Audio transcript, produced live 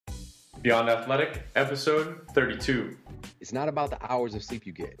Beyond Athletic, episode 32. It's not about the hours of sleep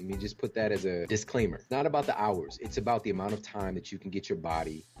you get. Let me just put that as a disclaimer. It's not about the hours. It's about the amount of time that you can get your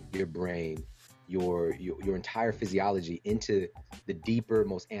body, your brain, your entire physiology into the deeper,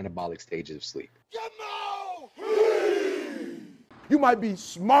 most anabolic stages of sleep. You might be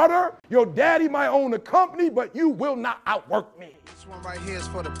smarter, your daddy might own a company, but you will not outwork me. This one right here is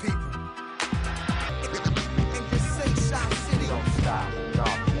for the people. Don't stop, no,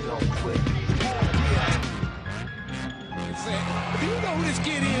 don't quit. Do you know who this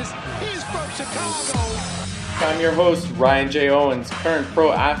kid is? He's from Chicago. I'm your host, Ryan J. Owens, current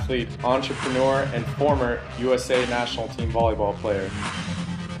pro athlete, entrepreneur, and former USA national team volleyball player.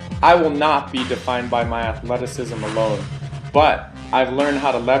 I will not be defined by my athleticism alone, but I've learned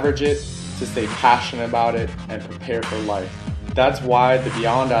how to leverage it to stay passionate about it and prepare for life. That's why the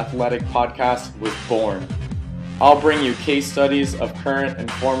Beyond Athletic podcast was born. I'll bring you case studies of current and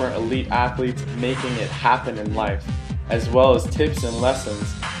former elite athletes making it happen in life, as well as tips and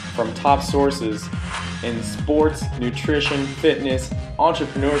lessons from top sources in sports, nutrition, fitness,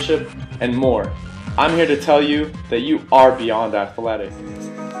 entrepreneurship, and more. I'm here to tell you that you are beyond athletic.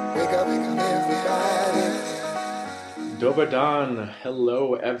 Dobar dan,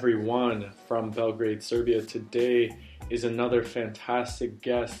 hello everyone from Belgrade, Serbia. Today is another fantastic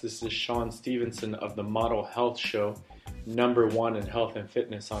guest. This is Sean Stevenson of the Model Health Show, #1 in health and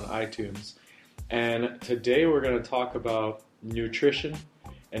fitness on iTunes. And today we're going to talk about nutrition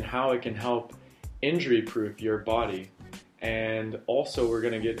and how it can help injury-proof your body. And also we're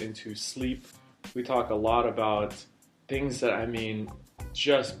going to get into sleep. We talk a lot about things that,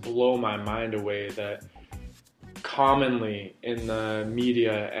 just blow my mind away, that commonly in the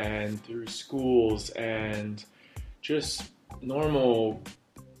media and through schools and just normal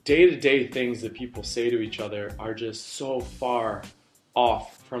day-to-day things that people say to each other are just so far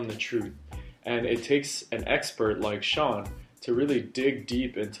off from the truth. And it takes an expert like Sean to really dig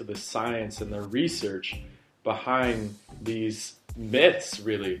deep into the science and the research behind these myths,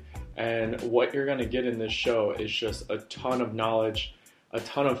 really. And what you're going to get in this show is just a ton of knowledge, a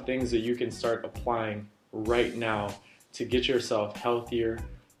ton of things that you can start applying right now to get yourself healthier,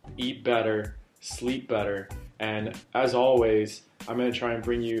 eat better, sleep better. And as always, I'm going to try and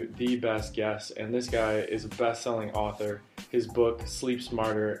bring you the best guest. And this guy is a best-selling author. His book, Sleep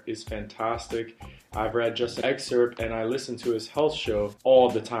Smarter, is fantastic. I've read just an excerpt and I listen to his health show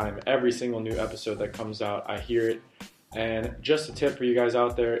all the time. Every single new episode that comes out, I hear it. And just a tip for you guys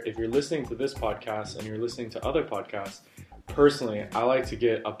out there, if you're listening to this podcast and you're listening to other podcasts, personally, I like to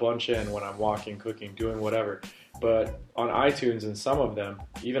get a bunch in when I'm walking, cooking, doing whatever. But on iTunes and some of them,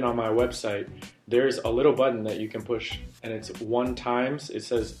 even on my website, there's a little button that you can push and it's 1 times. It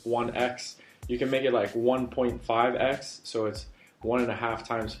says 1x. You can make it like 1.5x, so it's 1.5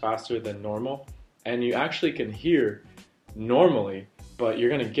 times faster than normal. And you actually can hear normally, but you're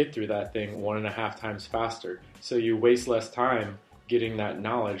going to get through that thing 1.5 times faster. So you waste less time getting that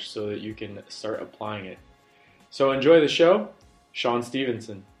knowledge so that you can start applying it. So enjoy the show, Sean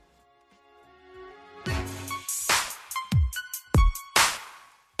Stevenson.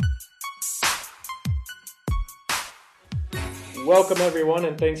 Welcome everyone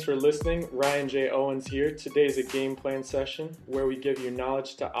and thanks for listening. Ryan J. Owens here. Today's a game plan session where we give you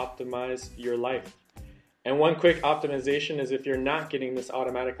knowledge to optimize your life. And one quick optimization is if you're not getting this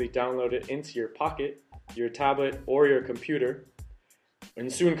automatically downloaded into your pocket, your tablet, or your computer,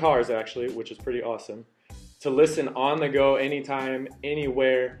 and soon cars actually, which is pretty awesome, to listen on the go, anytime,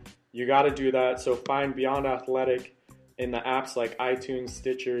 anywhere, you got to do that. So find Beyond Athletic in the apps like iTunes,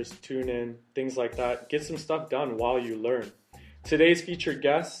 Stitchers, TuneIn, things like that. Get some stuff done while you learn. Today's featured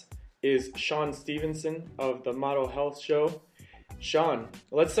guest is Sean Stevenson of the Model Health Show. Sean,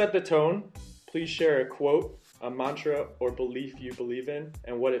 let's set the tone. Please share a quote, a mantra, or belief you believe in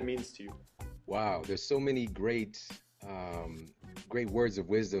and what it means to you. Wow, there's so many great words of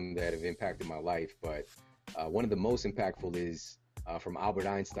wisdom that have impacted my life, but one of the most impactful is from Albert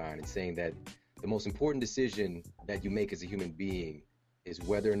Einstein. It's saying that the most important decision that you make as a human being is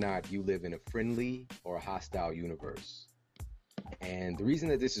whether or not you live in a friendly or a hostile universe. And the reason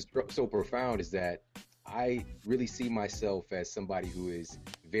that this is so profound is that I really see myself as somebody who is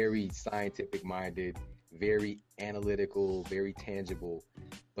very scientific minded, very analytical, very tangible.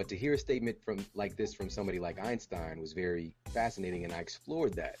 But to hear a statement like this from somebody like Einstein was very fascinating, and I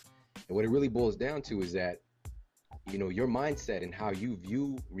explored that. And what it really boils down to is that, your mindset and how you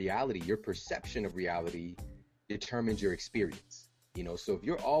view reality, your perception of reality determines your experience. So if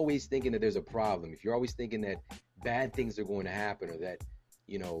you're always thinking that there's a problem, if you're always thinking that bad things are going to happen, or that,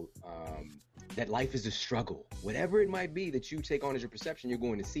 that life is a struggle. Whatever it might be that you take on as your perception, you're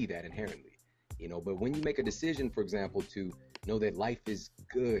going to see that inherently. But when you make a decision, for example, to know that life is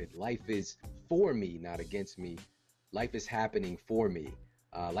good, life is for me, not against me, life is happening for me,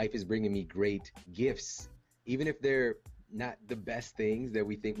 life is bringing me great gifts, even if they're not the best things that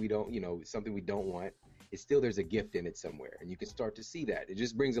we think we don't, something we don't want, it's still, there's a gift in it somewhere. And you can start to see that. It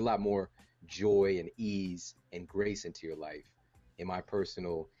just brings a lot more joy and ease and grace into your life, in my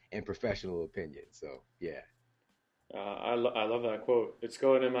personal and professional opinion. So, yeah. I love that quote. It's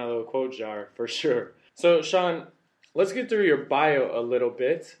going in my little quote jar for sure. So, Sean, let's get through your bio a little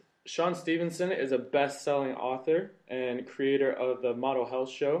bit. Sean Stephenson is a best-selling author and creator of the Model Health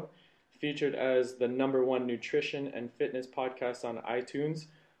Show, featured as the #1 nutrition and fitness podcast on iTunes.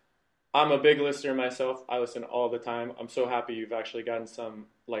 I'm a big listener myself. I listen all the time. I'm so happy you've actually gotten some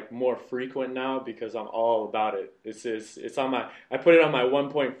more frequent now, because I'm all about it. It's on I put it on my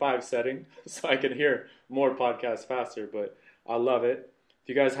 1.5 setting so I can hear more podcasts faster, but I love it. If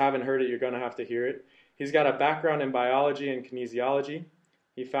you guys haven't heard it, you're going to have to hear it. He's got a background in biology and kinesiology.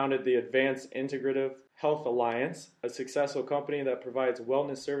 He founded the Advanced Integrative Health Alliance, a successful company that provides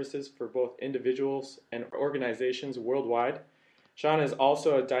wellness services for both individuals and organizations worldwide. Sean is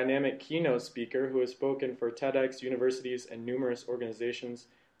also a dynamic keynote speaker who has spoken for TEDx, universities, and numerous organizations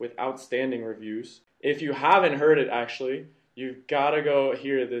with outstanding reviews. If you haven't heard it, actually, you've got to go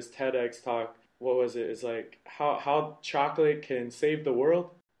hear this TEDx talk. What was it? It's how chocolate can save the world.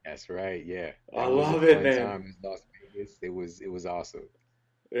 That's right. Yeah. I love it, man. Time in Las Vegas. It was awesome.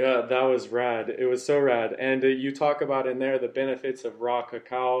 Yeah, that was rad. It was so rad. And you talk about in there the benefits of raw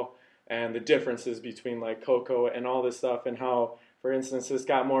cacao and the differences between cocoa and all this stuff, and how, for instance, it's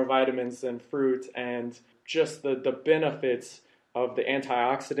got more vitamins than fruit, and just the benefits of the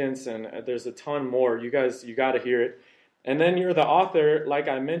antioxidants, and there's a ton more. You got to hear it. And then you're the author, like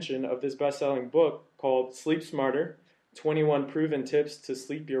I mentioned, of this best-selling book called Sleep Smarter, 21 Proven Tips to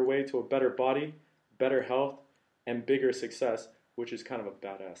Sleep Your Way to a Better Body, Better Health, and Bigger Success, which is kind of a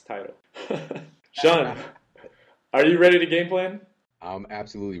badass title. Sean, are you ready to game plan? I'm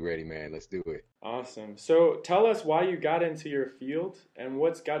absolutely ready, man. Let's do it. Awesome. So tell us why you got into your field and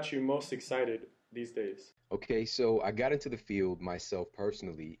what's got you most excited these days. Okay, so I got into the field myself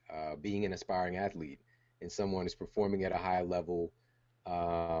personally, being an aspiring athlete and someone who's performing at a high level.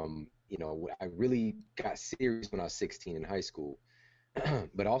 I really got serious when I was 16 in high school.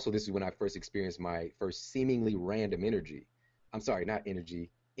 But also, this is when I first experienced my first seemingly random injury.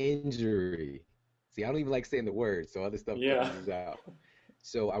 See, I don't even like saying the word, so other stuff comes out.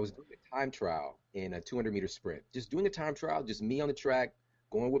 So I was doing a time trial in a 200-meter sprint. Just doing a time trial, just me on the track,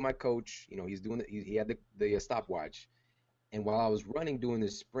 going with my coach. He had the stopwatch. And while I was running, doing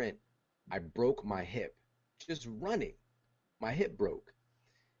this sprint, I broke my hip. Just running, my hip broke.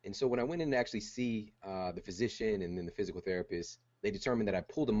 And so when I went in to actually see the physician and then the physical therapist, they determined that I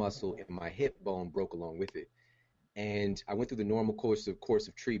pulled a muscle and my hip bone broke along with it. And I went through the normal course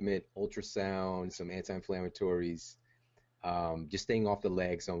of treatment, ultrasound, some anti-inflammatories, just staying off the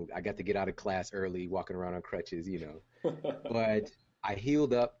leg. So I got to get out of class early, walking around on crutches, But I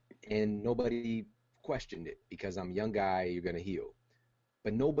healed up and nobody questioned it, because I'm a young guy, you're going to heal.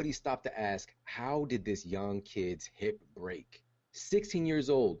 But nobody stopped to ask, how did this young kid's hip break? 16 years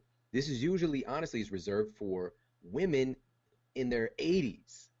old. This is usually, honestly, is reserved for women in their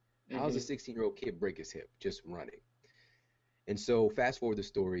 80s. How does a 16-year-old kid break his hip just running? And so fast forward the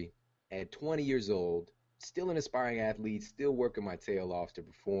story, at 20 years old, still an aspiring athlete, still working my tail off to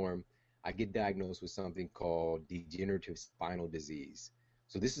perform, I get diagnosed with something called degenerative spinal disease.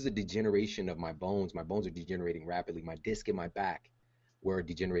 So this is a degeneration of my bones. My bones are degenerating rapidly. My disc in my back were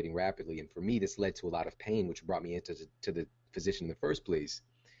degenerating rapidly. And for me, this led to a lot of pain, which brought me into the physician in the first place.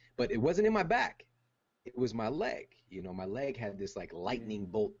 But it wasn't in my back. It was my leg. My leg had this lightning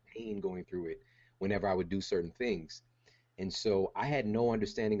bolt pain going through it whenever I would do certain things. And so I had no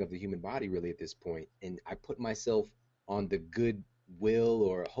understanding of the human body really at this point. And I put myself on the good will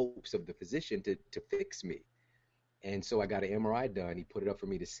or hopes of the physician to fix me. And so I got an MRI done. He put it up for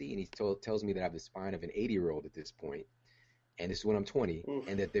me to see, and he tells me that I have the spine of an 80-year-old at this point. And this is when I'm 20,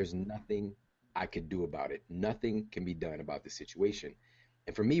 and that there's nothing I could do about it. Nothing can be done about the situation.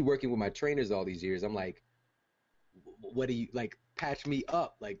 And for me, working with my trainers all these years, I'm like, what do you, patch me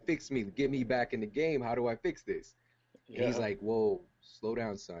up, fix me, get me back in the game. How do I fix this? Yeah. And he's like, whoa, slow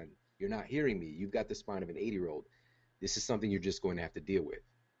down, son. You're not hearing me. You've got the spine of an 80-year-old. This is something you're just going to have to deal with.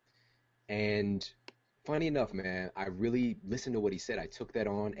 And funny enough, man, I really listened to what he said. I took that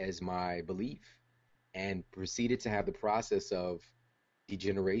on as my belief and proceeded to have the process of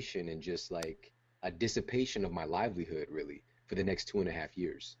degeneration and just a dissipation of my livelihood, really, for the next 2.5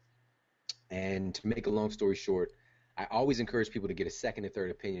 years. And to make a long story short, I always encourage people to get a second and third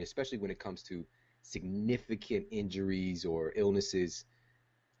opinion, especially when it comes to significant injuries or illnesses.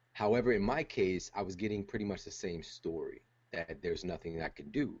 However, in my case, I was getting pretty much the same story, that there's nothing I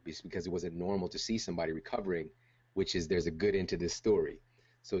could do, because it wasn't normal to see somebody recovering, which is there's a good end to this story.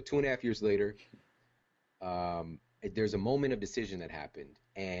 So 2.5 years later, there's a moment of decision that happened,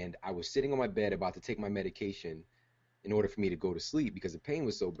 and I was sitting on my bed about to take my medication in order for me to go to sleep because the pain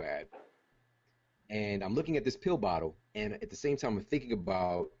was so bad. And I'm looking at this pill bottle, and at the same time, I'm thinking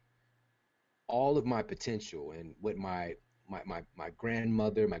about all of my potential and what my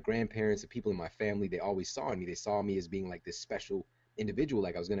grandmother, my grandparents, the people in my family, they always saw in me. They saw me as being like this special individual,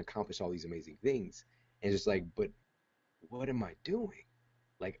 like I was going to accomplish all these amazing things. And it's like, but what am I doing?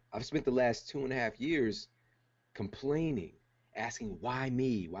 Like, I've spent the last 2.5 years complaining, asking, why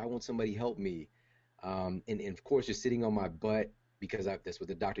me? Why won't somebody help me? And of course, just sitting on my butt because that's what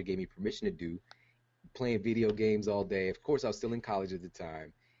the doctor gave me permission to do, playing video games all day. Of course, I was still in college at the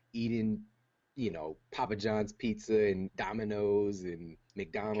time, eating, Papa John's pizza and Domino's and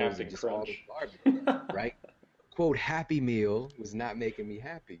McDonald's Captain and just Crunch. all the garbage, right? Quote, Happy Meal was not making me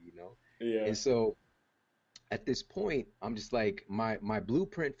happy, Yeah. And so at this point, I'm just like, my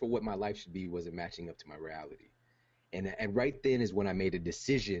blueprint for what my life should be wasn't matching up to my reality. And right then is when I made a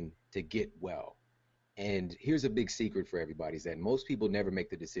decision to get well. And here's a big secret for everybody, is that most people never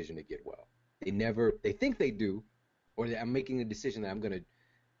make the decision to get well. They think they do, or that I'm making a decision that I'm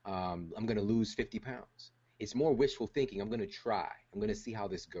gonna lose 50 pounds. It's more wishful thinking. I'm gonna try. I'm gonna see how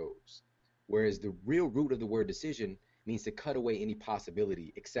this goes. Whereas the real root of the word decision means to cut away any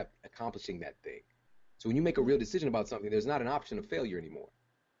possibility except accomplishing that thing. So when you make a real decision about something, there's not an option of failure anymore.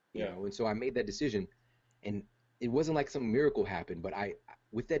 You know? And so I made that decision, and it wasn't like some miracle happened, but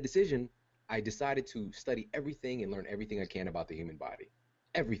with that decision, I decided to study everything and learn everything I can about the human body.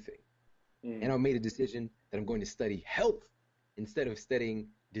 Everything. And I made a decision that I'm going to study health instead of studying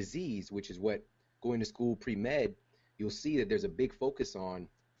disease, which is what going to school pre-med, you'll see that there's a big focus on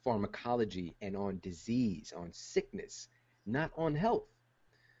pharmacology and on disease, on sickness, not on health.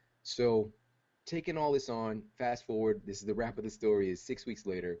 So taking all this on, fast forward, this is the wrap of the story, is 6 weeks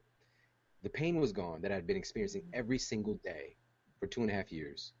later, the pain was gone that I'd been experiencing every single day for 2.5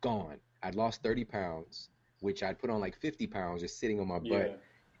 years. Gone. I'd lost 30 pounds, which I'd put on like 50 pounds just sitting on my butt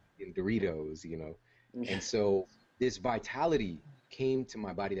in Doritos, And so this vitality came to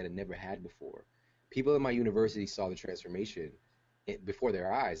my body that I never had before. People at my university saw the transformation before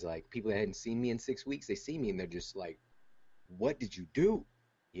their eyes. Like, people that hadn't seen me in 6 weeks, they see me and they're just like, what did you do?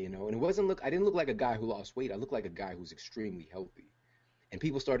 And I didn't look like a guy who lost weight. I looked like a guy who's extremely healthy. And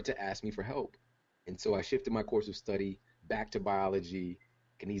people started to ask me for help. And so I shifted my course of study back to biology,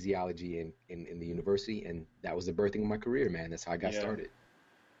 kinesiology in the university. And that was the birthing of my career, man. That's how I got started.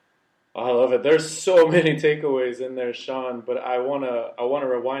 I love it. There's so many takeaways in there, Sean, but I wanna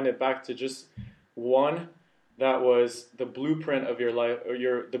rewind it back to just one. That was the blueprint of your life, or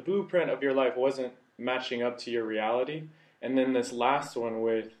the blueprint of your life wasn't matching up to your reality. And then this last one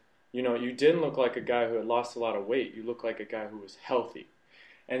with, you didn't look like a guy who had lost a lot of weight. You look like a guy who was healthy.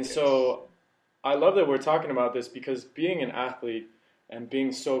 And so I love that we're talking about this, because being an athlete and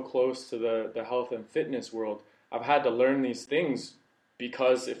being so close to the health and fitness world, I've had to learn these things,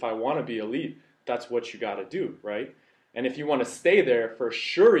 because if I want to be elite, that's what you got to do, right? And if you want to stay there, for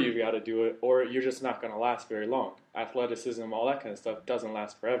sure you got to do it, or you're just not going to last very long. Athleticism, all that kind of stuff doesn't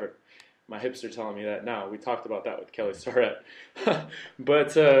last forever. My hips are telling me that now. We talked about that with Kelly Starrett.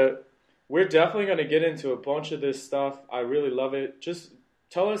 But we're definitely going to get into a bunch of this stuff. I really love it. Just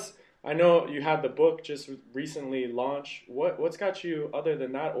tell us, I know you had the book just recently launched. What's got you, other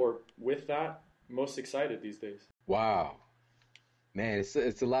than that or with that, most excited these days? Wow. Man,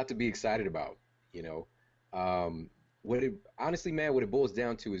 it's a lot to be excited about, honestly, man, what it boils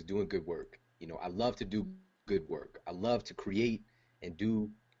down to is doing good work. I love to do good work. I love to create and do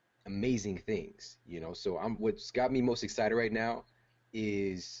amazing things, So what's got me most excited right now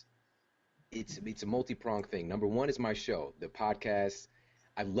is it's a multi-pronged thing. Number one is my show, the podcast.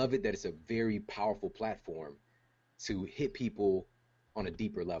 I love it that it's a very powerful platform to hit people on a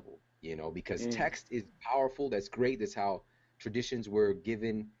deeper level, because text is powerful. That's great. That's how traditions were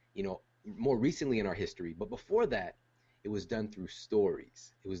given, more recently in our history. But before that, it was done through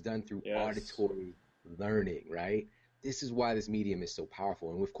stories. It was done through auditory learning, right? This is why this medium is so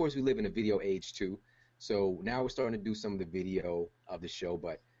powerful. And of course, we live in a video age too. So now we're starting to do some of the video of the show.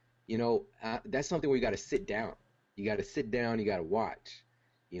 But, that's something where you got to sit down. You got to sit down. You got to watch.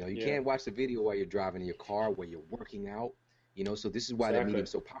 You can't watch the video while you're driving in your car, while you're working out. So this is why that medium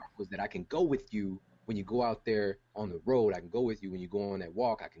is so powerful, is that I can go with you when you go out there on the road. I can go with you when you go on that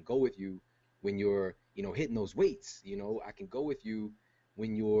walk. I can go with you when you're, hitting those weights. I can go with you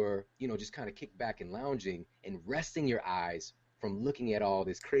when you're, just kind of kick back and lounging and resting your eyes from looking at all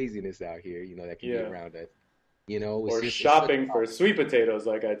this craziness out here, that can be Yeah. around us. Or shopping for sweet potatoes,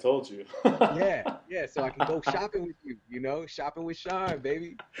 like I told you. Yeah. So I can go shopping with you, shopping with Sean,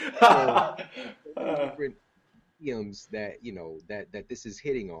 baby. So different idioms that that this is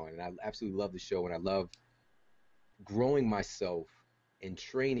hitting on, and I absolutely love the show, and I love growing myself and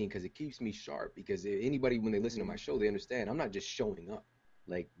training because it keeps me sharp. Because anybody, when they listen to my show, they understand I'm not just showing up.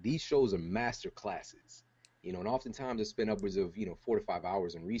 Like, these shows are master classes, and oftentimes I spend upwards of 4 to 5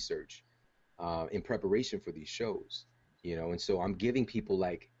 hours in research in preparation for these shows, and so I'm giving people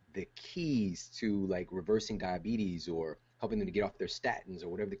like the keys to like reversing diabetes or helping them to get off their statins or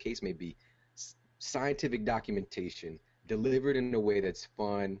whatever the case may be. Scientific documentation delivered in a way that's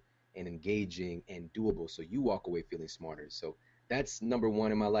fun and engaging and doable, so you walk away feeling smarter. So that's number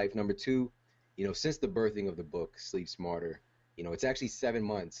one in my life. Number two, since the birthing of the book Sleep Smarter, it's actually 7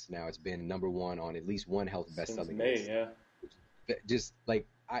 months now. It's been number one on at least one health bestselling list. Yeah. Just like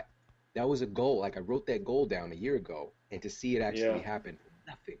that was a goal. Like, I wrote that goal down a year ago, and to see it actually happen from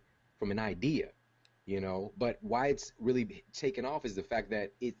nothing, from an idea, But why it's really taken off is the fact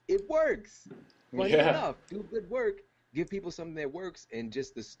that it works. Funny enough, do good work, give people something that works, and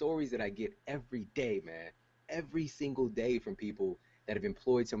just the stories that I get every day, man, every single day from people that have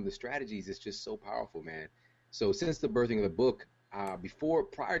employed some of the strategies, it's just so powerful, man. So since the birthing of the book,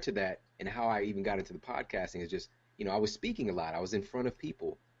 prior to that, and how I even got into the podcasting is just, I was speaking a lot. I was in front of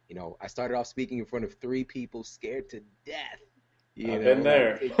people. I started off speaking in front of 3 people, scared to death. I've been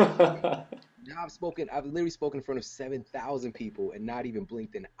there. Now I've literally spoken in front of 7,000 people and not even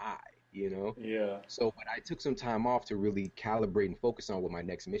blinked an eye, Yeah. So, but I took some time off to really calibrate and focus on what my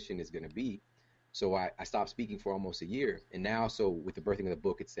next mission is going to be. So I stopped speaking for almost a year. And now, so with the birthing of the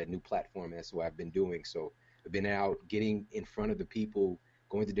book, it's that new platform. And that's what I've been doing. So I've been out getting in front of the people,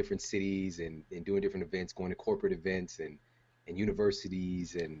 going to different cities and doing different events, going to corporate events and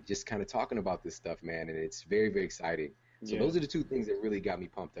universities, and just kind of talking about this stuff, man. And it's very, very exciting. So those are the 2 things that really got me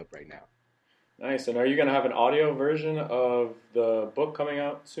pumped up right now. Nice. And are you going to have an audio version of the book coming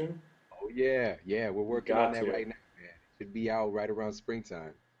out soon? Oh, yeah. We're working on that right now, man. It should be out right around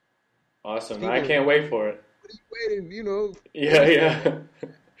springtime. Awesome. I can't wait for it. Waiting, Yeah.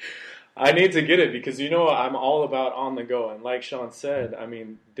 I need to get it because, I'm all about on the go. And like Sean said, I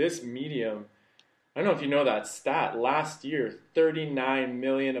mean, this medium, I don't know if you know that stat. Last year, 39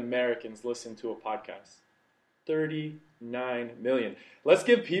 million Americans listened to a podcast. 39 million. Let's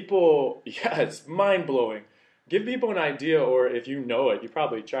give people, it's mind-blowing. Give people an idea, or if you know it, you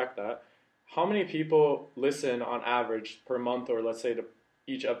probably track that. How many people listen on average per month, or let's say to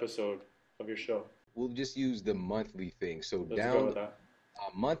each episode of your show? We'll just use the monthly thing. So Let's go with that.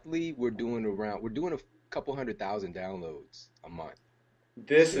 Monthly, we're doing a couple 100,000 downloads a month.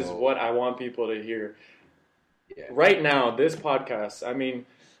 This is what I want people to hear. Yeah. Right now, this podcast, I mean,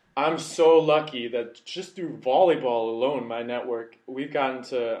 I'm so lucky that just through volleyball alone, my network, we've gotten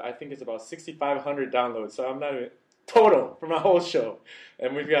to, I think it's about 6,500 downloads. So I'm not even, total for my whole show.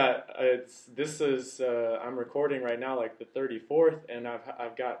 And we've got, I'm recording right now like the 34th, and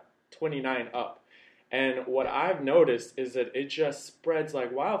I've got 29 up. And what I've noticed is that it just spreads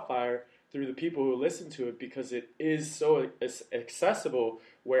like wildfire through the people who listen to it, because it is so accessible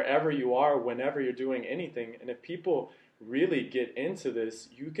wherever you are, whenever you're doing anything. And if people really get into this,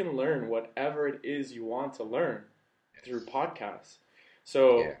 you can learn whatever it is you want to learn through podcasts.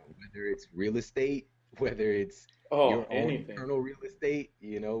 So whether it's real estate, whether it's your own internal real estate,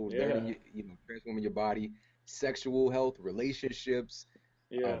 learning, transforming your body, sexual health, relationships,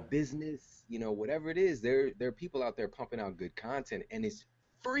 business, whatever it is, there are people out there pumping out good content, and it's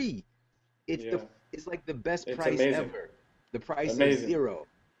free. It's like the best price ever. The price is $0,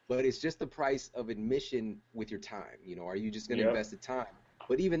 but it's just the price of admission with your time. Are you just going to invest the time?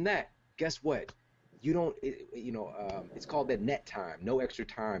 But even that, guess what? You don't, it's called that net time, no extra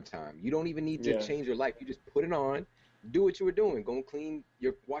time. You don't even need to change your life. You just put it on, do what you were doing. Go and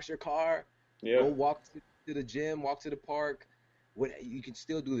wash your car, go walk to the gym, walk to the park. You can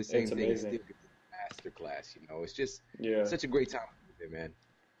still do the same thing. It's still a masterclass, It's just such a great time with it, man.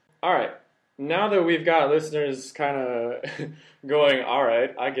 All right. Now that we've got listeners kind of going, all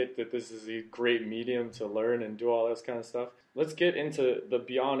right, I get that this is a great medium to learn and do all this kind of stuff. Let's get into the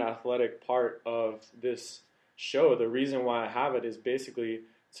Beyond Athletic part of this show. The reason why I have it is basically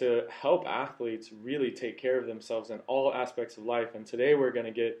to help athletes really take care of themselves in all aspects of life. And today we're going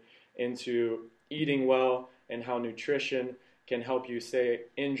to get into eating well and how nutrition can help you stay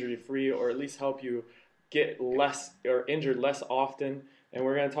injury-free, or at least help you get less or injured less often. and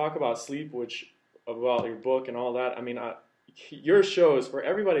we're going to talk about sleep, about your book and all that. I mean, your shows, for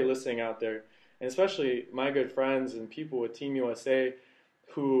everybody listening out there, and especially my good friends and people with Team USA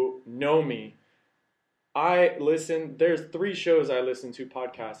who know me, there's 3 shows I listen to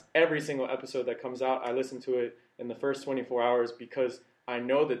podcasts. Every single episode that comes out, I listen to it in the first 24 hours because I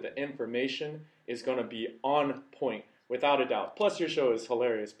know that the information is going to be on point, without a doubt. Plus, your show is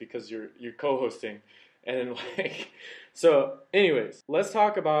hilarious because you're co-hosting. And so anyways, let's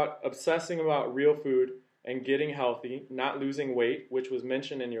talk about obsessing about real food and getting healthy, not losing weight, which was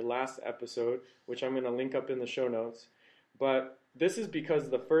mentioned in your last episode, which I'm going to link up in the show notes. But this is because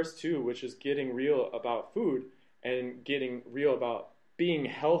the first 2, which is getting real about food and getting real about being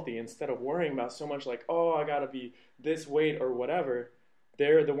healthy instead of worrying about so much like, oh, I got to be this weight or whatever,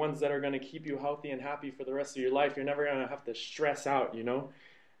 they're the ones that are going to keep you healthy and happy for the rest of your life. You're never going to have to stress out,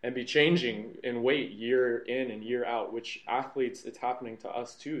 and be changing in weight year in and year out, which athletes, it's happening to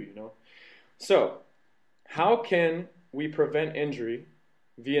us too, So, how can we prevent injury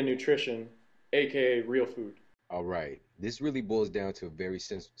via nutrition, aka real food? All right. This really boils down to a very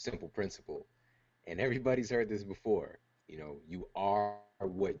simple principle. And everybody's heard this before. You are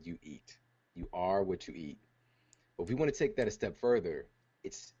what you eat. You are what you eat. But if we want to take that a step further,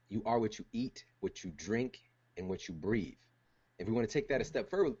 it's you are what you eat, what you drink, and what you breathe. If we want to take that a step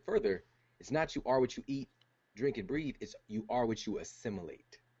further, it's not you are what you eat, drink, and breathe. It's you are what you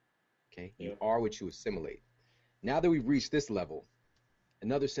assimilate. Okay? You are what you assimilate. Now that we've reached this level,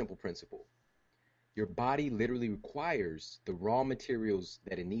 another simple principle. Your body literally requires the raw materials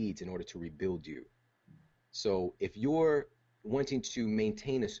that it needs in order to rebuild you. So if you're wanting to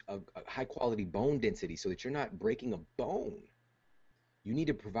maintain a high quality bone density so that you're not breaking a bone, you need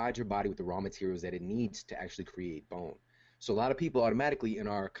to provide your body with the raw materials that it needs to actually create bone. So a lot of people automatically in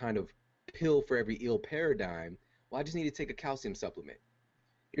our kind of pill for every ill paradigm, well, I just need to take a calcium supplement.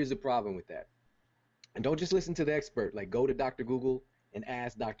 Here's the problem with that. And don't just listen to the expert, like go to Dr. Google and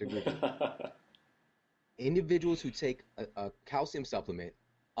ask Dr. Google. Individuals who take a calcium supplement,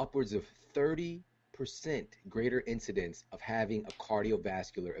 upwards of 30% greater incidence of having a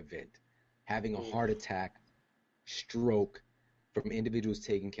cardiovascular event, having a heart attack, stroke from individuals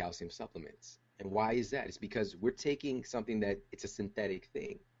taking calcium supplements. And why is that? It's because we're taking something that it's a synthetic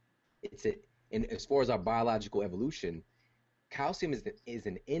thing. And as far as our biological evolution, calcium is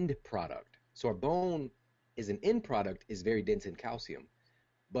an end product. So our bone is an end product, is very dense in calcium.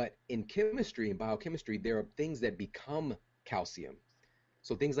 But in chemistry and biochemistry, there are things that become calcium.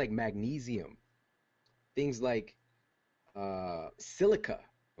 So things like magnesium, things like silica,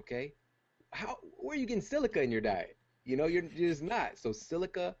 okay? Where are you getting silica in your diet? You're just not. So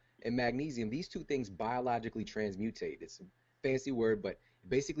silica and magnesium, these 2 things biologically transmutate. It's a fancy word, but it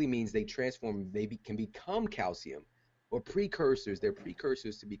basically means they transform, can become calcium or precursors. They're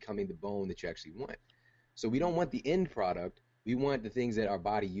precursors to becoming the bone that you actually want. So we don't want the end product. We want the things that our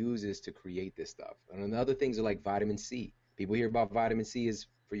body uses to create this stuff. And other things are like vitamin C. People hear about vitamin C is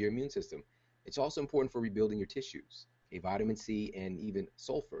for your immune system. It's also important for rebuilding your tissues. Vitamin C and even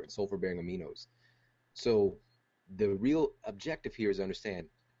sulfur and sulfur-bearing aminos. So the real objective here is to understand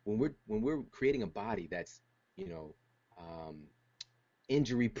when we're creating a body that's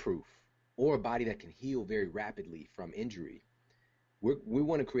injury proof, or a body that can heal very rapidly from injury. We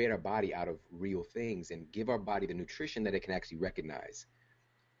want to create our body out of real things and give our body the nutrition that it can actually recognize.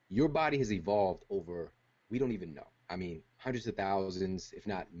 Your body has evolved over, we don't even know. I mean, hundreds of thousands, if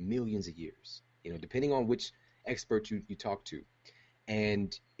not millions of years, depending on which expert you talk to.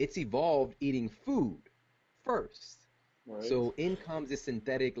 And it's evolved eating food first. Right. So in comes this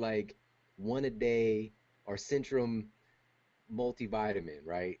synthetic, like 1 a day or Centrum multivitamin,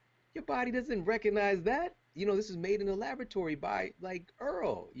 right? Your body doesn't recognize that. This is made in a laboratory by like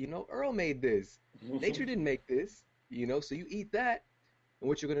Earl. Earl made this. Nature didn't make this. So you eat that, and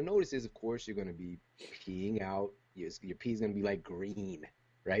what you're going to notice is, of course, you're going to be peeing out. Your pee is going to be like green,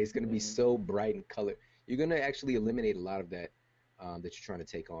 right? It's going to be so bright in color. You're going to actually eliminate a lot of that that you're trying to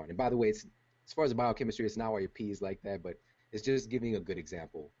take on. And by the way, it's as far as the biochemistry, it's not why your pee is like that, but it's just giving a good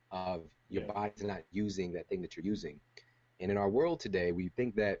example of your body's not using that thing that you're using. And in our world today, we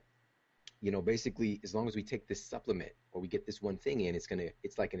think that basically, as long as we take this supplement or we get this one thing in,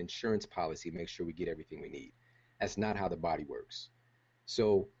 it's like an insurance policy, make sure we get everything we need. That's not how the body works.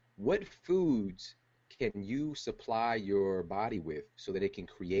 So what foods can you supply your body with so that it can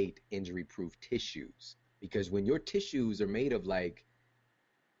create injury-proof tissues? Because when your tissues are made of like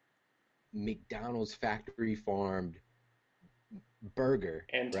McDonald's factory farmed burger,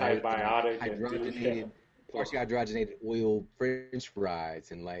 antibiotic, right? Hydrogenated, partially hydrogenated oil French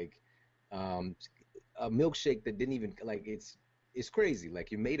fries, and like a milkshake that didn't even, like, it's it's crazy.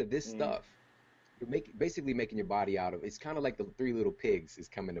 Like, you're made of this stuff. You're basically making your body out of. It's kind of like the Three Little Pigs is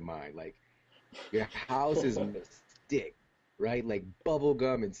coming to mind. Like, your house is made of stick, right? Like bubble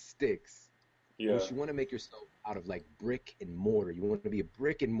gum and sticks. Yeah. But you want to make yourself out of like brick and mortar. You want to be a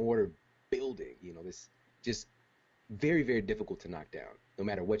brick and mortar building. You know, this just very, very difficult to knock down, no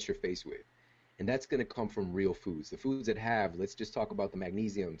matter what you're faced with. And that's going to come from real foods. The foods that have, let's just talk about the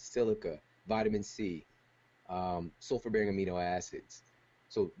magnesium, silica, vitamin C, sulfur-bearing amino acids.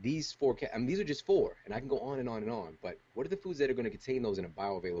 So these four, these are just four, and I can go on and on and on. But what are the foods that are going to contain those in a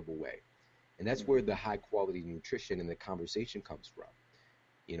bioavailable way? And that's where the high-quality nutrition and the conversation comes from.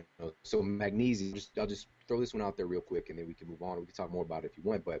 You know, so magnesium. I'll just throw this one out there real quick, and then we can move on. We can talk more about it if you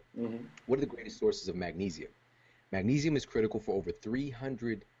want. But what are the greatest sources of magnesium? Magnesium is critical for over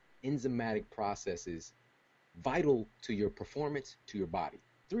 300 enzymatic processes vital to your performance, to your body.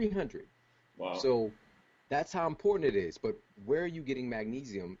 300. Wow. So that's how important it is. But where are you getting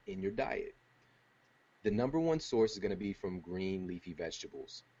magnesium in your diet? The number one source is going to be from green leafy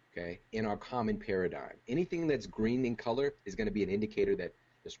vegetables, okay, in our common paradigm. Anything that's green in color is going to be an indicator that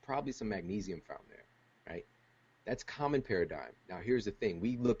there's probably some magnesium found there, right? That's common paradigm. Now, here's the thing.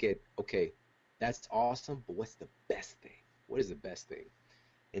 We look at, okay, that's awesome, but what's the best thing? What is the best thing?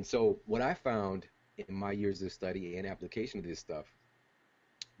 And so what I found in my years of study and application of this stuff,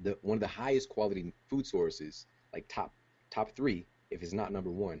 one of the highest quality food sources, like top three, if it's not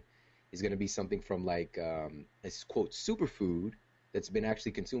number one, is going to be something from like, it's quote, superfood that's been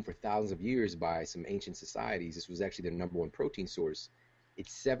actually consumed for thousands of years by some ancient societies. This was actually their number one protein source.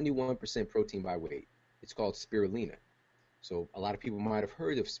 It's 71% protein by weight. It's called spirulina. So a lot of people might have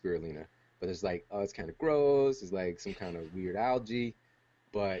heard of spirulina, but it's like, oh, it's kind of gross. It's like some kind of weird algae.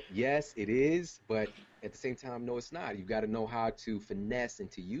 But yes, it is. But at the same time, no, it's not. You've got to know how to finesse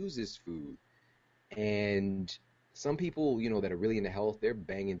and to use this food. And some people, you know, that are really into health, they're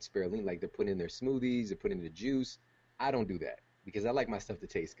banging spirulina, like they're putting in their smoothies, they're putting in the juice. I don't do that because I like my stuff to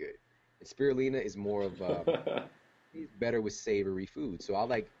taste good. And spirulina is more of it's better with savory food. So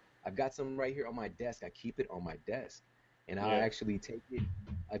I've got some right here on my desk. I keep it on my desk. And I'll actually take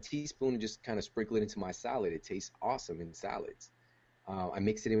a teaspoon and just kind of sprinkle it into my salad. It tastes awesome in salads. I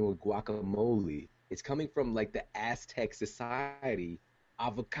mix it in with guacamole. It's coming from like the Aztec society.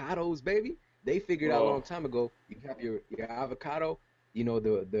 Avocados, baby. They figured out a long time ago. You have your avocado. You know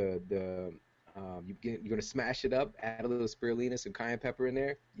you're gonna smash it up, add a little spirulina, some cayenne pepper in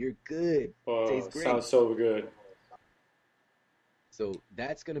there. You're good. Oh, Tastes great. sounds so good. So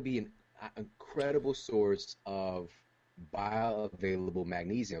that's gonna be an incredible source of bioavailable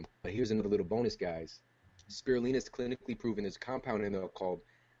magnesium. But here's another little bonus, guys. Spirulina is clinically proven. There's a compound in there called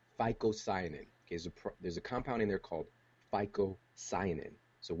phycocyanin. Okay, there's a compound in there called phycocyanin.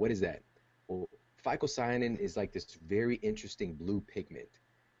 So what is that? Well, phycocyanin is like this very interesting blue pigment.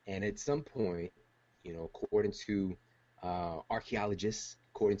 And at some point, you know, according to archaeologists,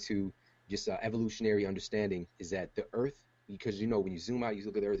 according to just evolutionary understanding, is that the Earth, because, you know, when you zoom out, you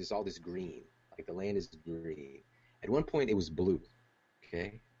look at the Earth, it's all this green. Like the land is green. At one point, it was blue.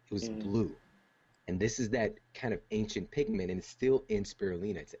 Okay? It was blue. And this is that kind of ancient pigment, and it's still in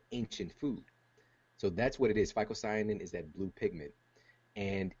spirulina. It's an ancient food. So that's what it is. Phycocyanin is that blue pigment.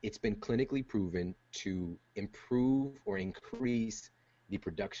 And it's been clinically proven to improve or increase the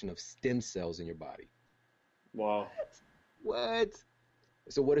production of stem cells in your body. Wow. What?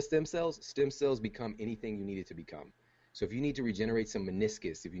 So what are stem cells? Stem cells become anything you need it to become. So if you need to regenerate some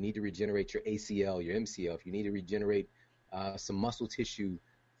meniscus, if you need to regenerate your ACL, your MCL, if you need to regenerate some muscle tissue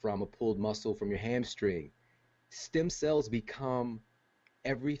from a pulled muscle from your hamstring, stem cells become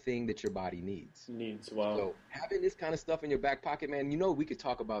everything that your body needs. Wow. So having this kind of stuff in your back pocket, man, you know, we could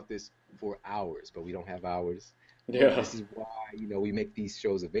talk about this for hours, but we don't have hours. Yeah. This is why, you know, we make these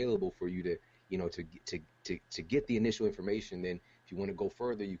shows available for you to, you know, to get the initial information. Then if you want to go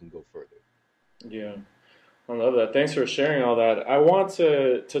further, you can go further. Yeah. I love that. Thanks for sharing all that. I want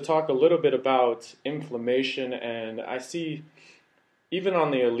to talk a little bit about inflammation, and I see even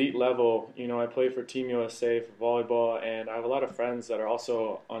on the elite level, you know, I play for Team USA for volleyball, and I have a lot of friends that are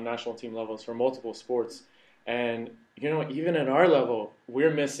also on national team levels for multiple sports. And, you know, even at our level,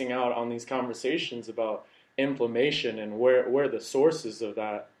 we're missing out on these conversations about inflammation and where the sources of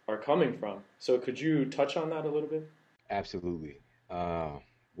that are coming from. So could you touch on that a little bit? Absolutely.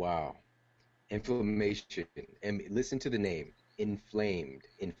 Wow. Inflammation. And listen to the name. Inflamed.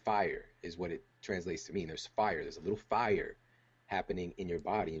 In fire is what it translates to mean. There's fire. There's a little fire happening in your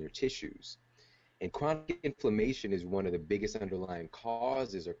body, in your tissues. And chronic inflammation is one of the biggest underlying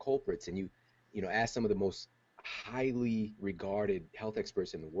causes or culprits. And you know, ask some of the most highly regarded health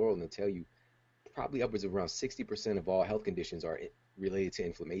experts in the world, and they'll tell you probably upwards of around 60% of all health conditions are related to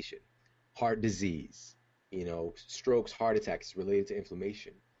inflammation. Heart disease, strokes, heart attacks related to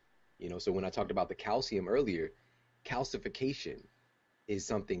inflammation. So when I talked about the calcium earlier, calcification is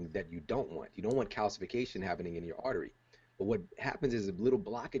something that you don't want. You don't want calcification happening in your artery. But what happens is little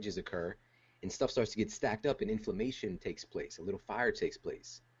blockages occur and stuff starts to get stacked up and inflammation takes place. A little fire takes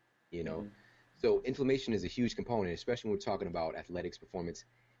place, So inflammation is a huge component, especially when we're talking about athletics performance.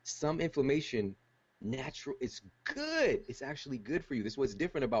 Some inflammation, it's good. It's actually good for you. This is what's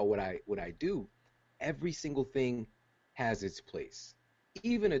different about what I do. Every single thing has its place.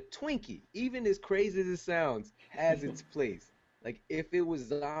 Even a Twinkie, even as crazy as it sounds, has its place. Like if it was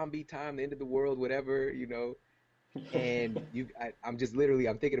zombie time, the end of the world, whatever, and I'm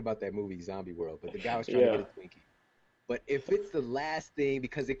thinking about that movie Zombie World, but the guy was trying to get a Twinkie. But if it's the last thing,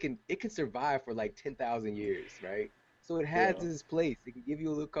 because it can survive for like 10,000 years, right? So it has its place. It can give you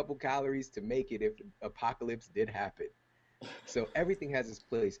a little couple calories to make it if apocalypse did happen. So everything has its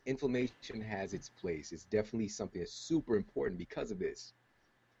place. Inflammation has its place. It's definitely something that's super important because of this.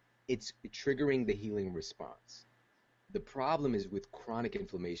 It's triggering the healing response. The problem is with chronic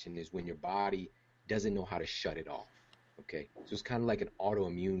inflammation is when your body doesn't know how to shut it off. Okay, so it's kind of like an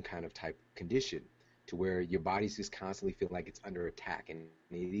autoimmune kind of type condition, to where your body's just constantly feeling like it's under attack, and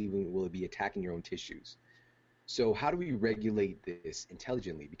it even will be attacking your own tissues. So how do we regulate this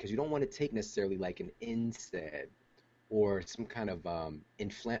intelligently? Because you don't want to take necessarily like an NSAID or some kind of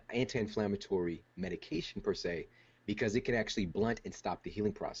anti-inflammatory medication per se, because it can actually blunt and stop the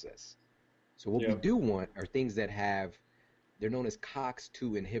healing process. So what we do want are things that they're known as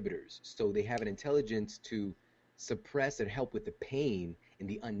COX-2 inhibitors. So they have an intelligence to suppress and help with the pain and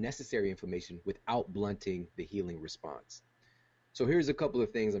the unnecessary inflammation without blunting the healing response. So here's a couple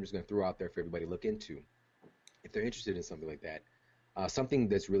of things I'm just going to throw out there for everybody to look into if they're interested in something like that. Something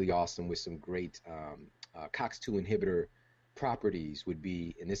that's really awesome with some great COX-2 inhibitor properties would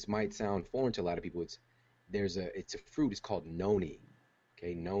be, and this might sound foreign to a lot of people, it's a fruit. It's called noni.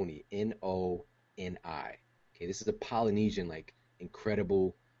 Okay, noni, Noni. Okay, this is a Polynesian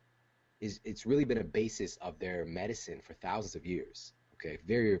incredible. It's really been a basis of their medicine for thousands of years. Okay,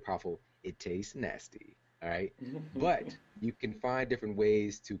 very, very powerful. It tastes nasty. All right, but you can find different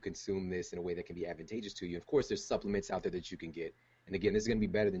ways to consume this in a way that can be advantageous to you. Of course, there's supplements out there that you can get, and again, this is going to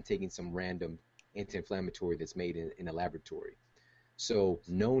be better than taking some random anti-inflammatory that's made in a laboratory. So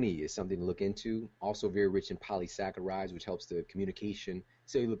noni is something to look into. Also very rich in polysaccharides, which helps the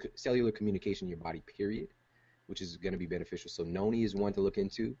cellular communication in your body, period, which is going to be beneficial. So noni is one to look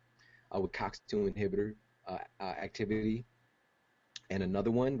into with COX-2 inhibitor activity. And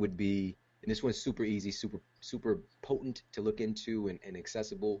another one would be, and this one's super easy, super potent to look into and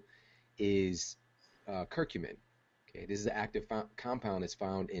accessible, is curcumin. Okay, this is an active compound that's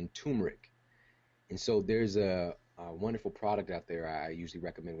found in turmeric. And so there's a wonderful product out there I usually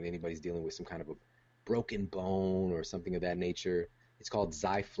recommend when anybody's dealing with some kind of a broken bone or something of that nature. It's called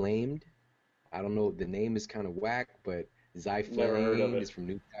Zyflamed. I don't know, the name is kind of whack, but Zyflamed is from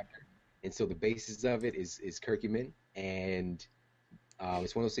New Chapter. And so the basis of it is curcumin, and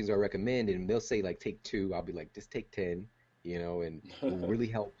it's one of those things I recommend, and they'll say take 2. I'll be like, just take 10, and it will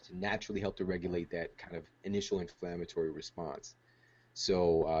really naturally help to regulate that kind of initial inflammatory response.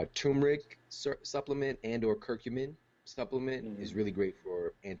 So turmeric supplement and or curcumin supplement is really great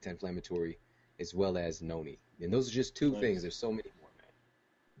for anti-inflammatory, as well as noni. And those are just 2 things. There's so many more,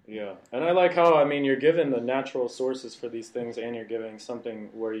 man. Yeah, and I like how, you're given the natural sources for these things, and you're giving something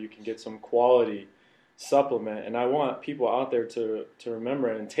where you can get some quality supplement. And I want people out there to remember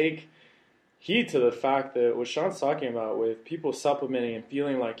and take heed to the fact that what Sean's talking about with people supplementing and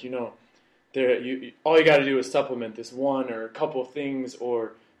feeling like, all you got to do is supplement this one or a couple things,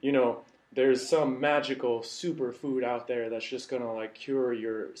 or there's some magical superfood out there that's just gonna cure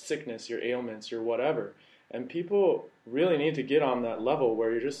your sickness, your ailments, your whatever. And people really need to get on that level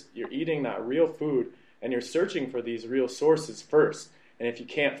where you're eating that real food and you're searching for these real sources first. And if you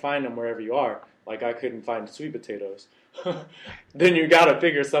can't find them wherever you are, like I couldn't find sweet potatoes, then you got to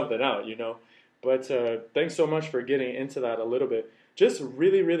figure something out, But thanks so much for getting into that a little bit. Just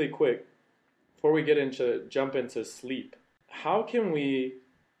really, really quick, before we jump into sleep, how can we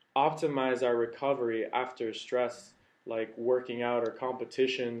optimize our recovery after stress, like working out or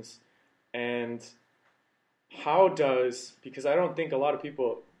competitions? And because I don't think a lot of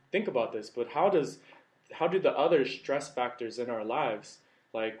people think about this, but how do the other stress factors in our lives,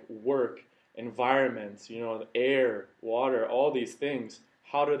 like work, environments, air, water, all these things,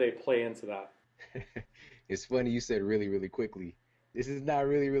 how do they play into that? It's funny you said really, really quickly. This is not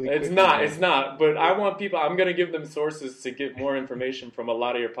really It's quick. not. It's not. But I want people. I'm gonna give them sources to get more information from a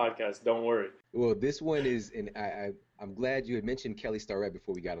lot of your podcasts. Don't worry. Well, this one is, and I'm glad you had mentioned Kelly Starrett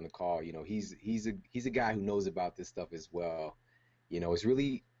before we got on the call. You know, he's a guy who knows about this stuff as well. You know, it's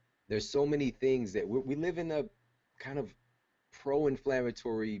really, there's so many things that we live in a kind of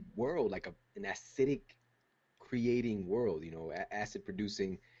pro-inflammatory world, like an acidic creating world. You know, acid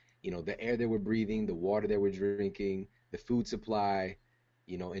producing. You know, the air that we're breathing, the water that we're drinking, the food supply.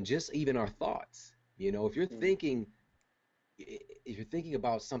 You know, and just even our thoughts. You know, if you're thinking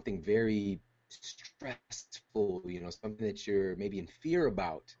about something very stressful, you know, something that you're maybe in fear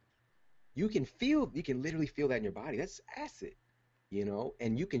about, you can literally feel that in your body. That's acid, you know,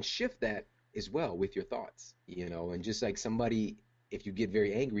 and you can shift that as well with your thoughts, you know, and just like somebody, if you get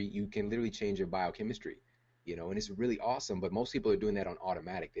very angry, you can literally change your biochemistry, you know, and it's really awesome. But most people are doing that on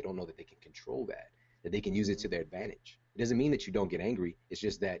automatic. They don't know that they can control that they can use it to their advantage. It doesn't mean that you don't get angry. It's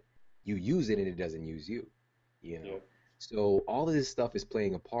just that you use it and it doesn't use you, you know. Yep. So all of this stuff is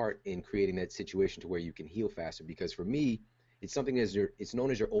playing a part in creating that situation to where you can heal faster. Because for me, it's something it's known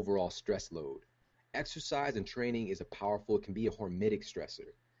as your overall stress load. Exercise and training is it can be a hormetic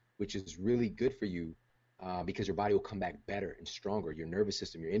stressor, which is really good for you because your body will come back better and stronger, your nervous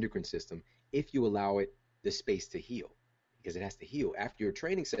system, your endocrine system, if you allow it the space to heal, because it has to heal. After your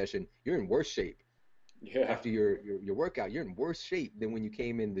training session, you're in worse shape. Yeah. After your workout, you're in worse shape than when you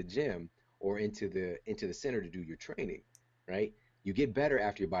came in the gym or into the center to do your training. Right? You get better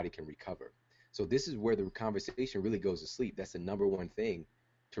after your body can recover. So this is where the conversation really goes to sleep. That's the number one thing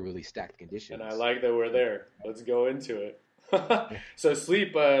to really stack the conditions. And I like that we're there. Let's go into it. So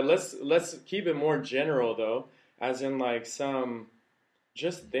sleep. Let's keep it more general though, as in like some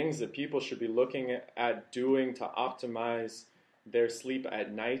just things that people should be looking at doing to optimize their sleep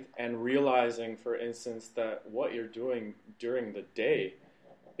at night, and realizing, for instance, that what you're doing during the day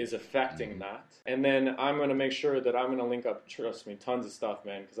is affecting that. And then I'm going to make sure that I'm going to link up, trust me, tons of stuff,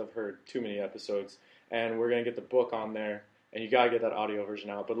 man, because I've heard too many episodes. And we're going to get the book on there, and you got to get that audio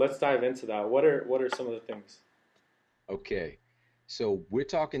version out. But let's dive into that. What are some of the things? Okay. So we're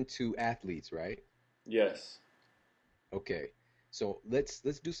talking to athletes, right? Yes. Okay. So let's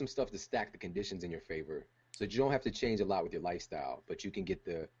do some stuff to stack the conditions in your favor, so that you don't have to change a lot with your lifestyle, but you can get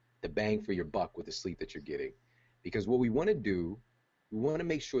the bang for your buck with the sleep that you're getting. Because what we want to do, we want to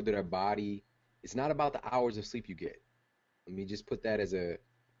make sure that our body, it's not about the hours of sleep you get. Let me just put that as a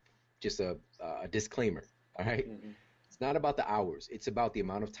disclaimer, all right? Mm-hmm. It's not about the hours. It's about the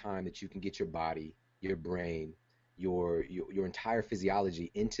amount of time that you can get your body, your brain, your entire physiology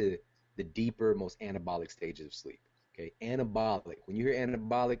into the deeper, most anabolic stages of sleep, okay? Anabolic. When you hear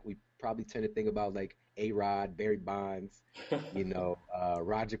anabolic, we probably tend to think about like A-Rod, Barry Bonds, you know,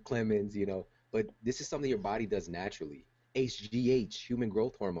 Roger Clemens, you know, but this is something your body does naturally. HGH, human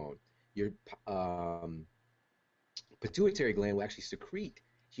growth hormone. Your pituitary gland will actually secrete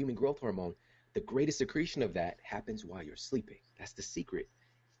human growth hormone. The greatest secretion of that happens while you're sleeping. That's the secret.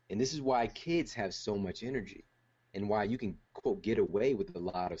 And this is why kids have so much energy, and why you can, quote, get away with a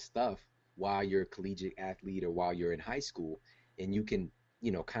lot of stuff while you're a collegiate athlete or while you're in high school, and you can,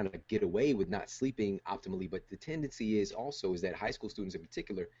 you know, kind of get away with not sleeping optimally. But the tendency is that high school students in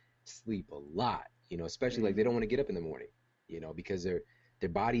particular sleep a lot, you know, especially like they don't want to get up in the morning, you know, because their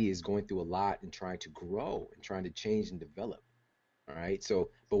body is going through a lot and trying to grow and trying to change and develop. All right. So,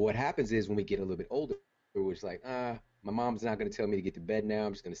 but what happens is when we get a little bit older, we're just like, my mom's not going to tell me to get to bed now.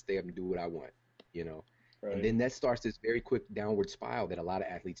 I'm just going to stay up and do what I want, you know. Right. And then that starts this very quick downward spiral that a lot of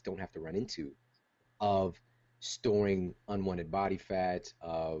athletes don't have to run into, of storing unwanted body fat,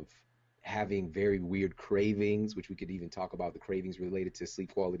 of having very weird cravings, which we could even talk about the cravings related to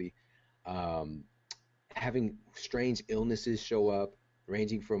sleep quality, having strange illnesses show up,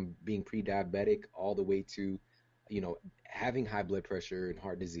 ranging from being pre-diabetic all the way to, you know, having high blood pressure and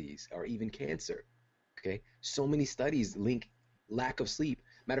heart disease, or even cancer. Okay, so many studies link lack of sleep.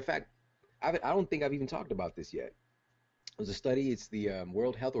 Matter of fact, I don't think I've even talked about this yet. There's a study. It's the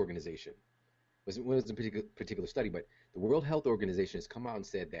World Health Organization. It wasn't a particular study, but the World Health Organization has come out and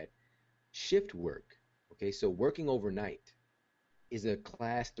said that shift work, okay, so working overnight, is a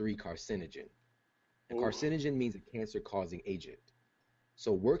class 3 carcinogen. A carcinogen means a cancer-causing agent.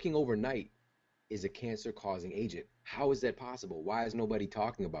 So working overnight is a cancer-causing agent. How is that possible? Why is nobody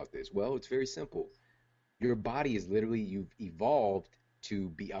talking about this? Well, it's very simple. Your body is literally, you've evolved to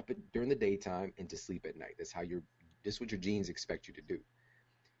be up during the daytime and to sleep at night. That's what your genes expect you to do.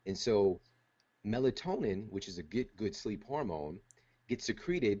 And so melatonin, which is a good sleep hormone, gets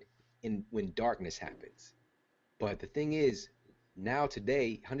secreted when darkness happens. But the thing is, now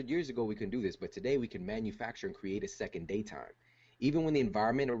today, 100 years ago we couldn't do this, but today we can manufacture and create a second daytime. Even when the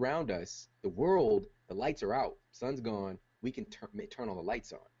environment around us, the world, the lights are out, sun's gone, we can turn all the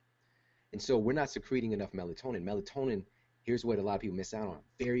lights on. And so we're not secreting enough melatonin. Melatonin, here's what a lot of people miss out on.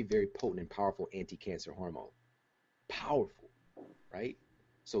 Very, very potent and powerful anti-cancer hormone. Powerful, right?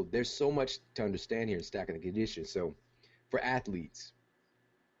 So there's so much to understand here in stacking the conditions. So for athletes,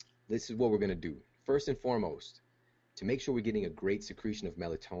 this is what we're going to do. First and foremost, to make sure we're getting a great secretion of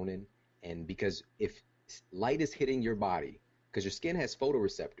melatonin, and because if light is hitting your body, because your skin has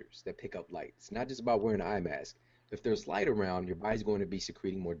photoreceptors that pick up light. It's not just about wearing an eye mask. If there's light around, your body's going to be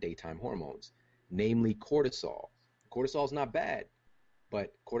secreting more daytime hormones, namely cortisol. Cortisol is not bad,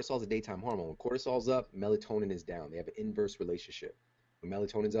 but cortisol is a daytime hormone. When cortisol's up, melatonin is down. They have an inverse relationship. When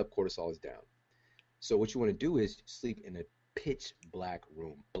melatonin's up, cortisol is down. So what you want to do is sleep in a pitch black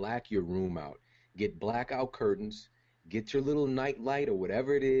room. Black your room out. Get blackout curtains. Get your little night light or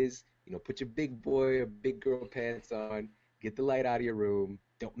whatever it is. You know, put your big boy or big girl pants on. Get the light out of your room.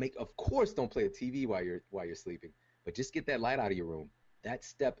 Of course, don't play a TV while you're sleeping, but just get that light out of your room. That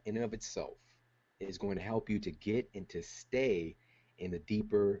step in and of itself is going to help you to get and to stay in the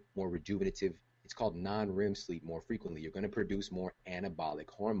deeper, more rejuvenative, it's called non-REM sleep more frequently. You're going to produce more anabolic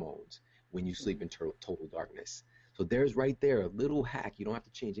hormones when you sleep in total darkness. So there's right there a little hack. You don't have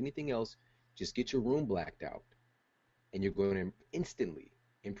to change anything else. Just get your room blacked out, and you're going to instantly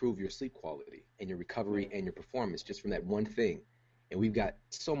improve your sleep quality and your recovery and your performance just from that one thing. And we've got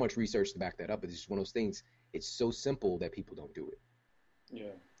so much research to back that up. It's just one of those things. It's so simple that people don't do it.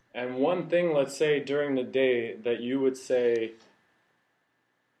 Yeah. And one thing, let's say, during the day that you would say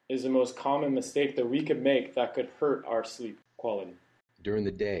is the most common mistake that we could make that could hurt our sleep quality. During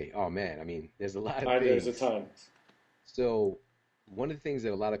the day, oh man, I mean, there's a lot of things. There's a ton. So one of the things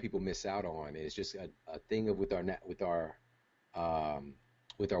that a lot of people miss out on is just a thing of with our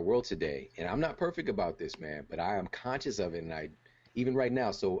world today. And I'm not perfect about this, man, but I am conscious of it. And even right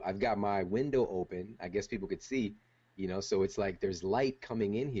now, so I've got my window open. I guess people could see, you know, so it's like there's light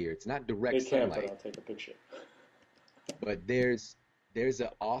coming in here. It's not direct sunlight. But I'll take a picture. But there's an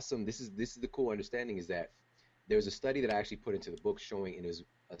awesome, this is the cool understanding is that there's a study that I actually put into the book showing, and it was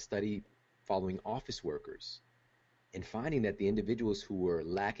a study following office workers and finding that the individuals who were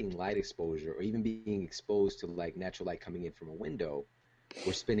lacking light exposure or even being exposed to like natural light coming in from a window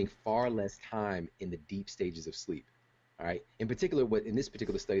were spending far less time in the deep stages of sleep. All right. In particular, in this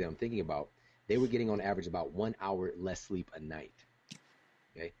particular study that I'm thinking about, they were getting on average about 1 hour less sleep a night.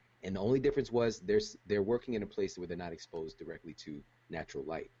 Okay. And the only difference was they're working in a place where they're not exposed directly to natural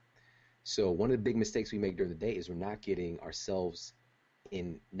light. So one of the big mistakes we make during the day is we're not getting ourselves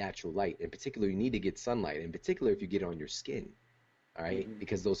in natural light. In particular, you need to get sunlight. In particular, if you get it on your skin, all right,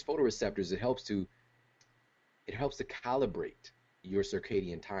 because those photoreceptors, it helps to calibrate your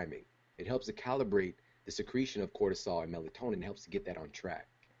circadian timing. It helps to calibrate the secretion of cortisol and melatonin. It helps to get that on track.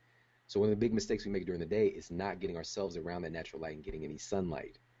 So one of the big mistakes we make during the day is not getting ourselves around that natural light and getting any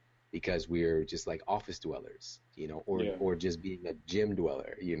sunlight, because we're just like office dwellers, you know, or just being a gym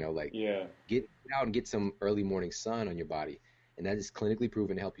dweller, you know, like get out and get some early morning sun on your body. And that is clinically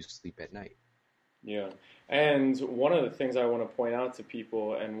proven to help you sleep at night. Yeah. And one of the things I want to point out to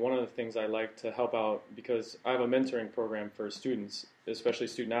people, and one of the things I like to help out, because I have a mentoring program for students, especially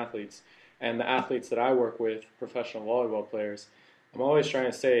student athletes, and the athletes that I work with, professional volleyball players, I'm always trying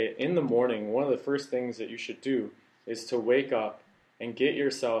to say, in the morning, one of the first things that you should do is to wake up and get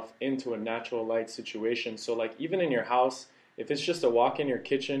yourself into a natural light situation. So like even in your house, if it's just a walk in your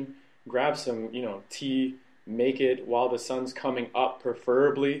kitchen, grab some, tea, make it while the sun's coming up,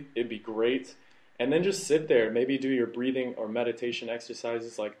 preferably, it'd be great. And then just sit there, maybe do your breathing or meditation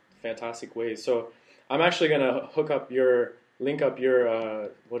exercises, like fantastic ways. So I'm actually going to link up your,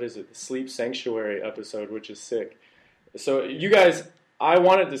 the Sleep Sanctuary episode, which is sick. So you guys, I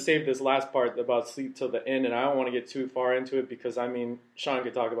wanted to save this last part about sleep till the end, and I don't want to get too far into it because, I mean, Sean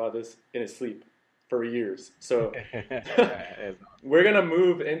could talk about this in his sleep for years. So we're going to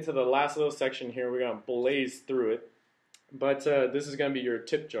move into the last little section here. We're going to blaze through it. But this is going to be your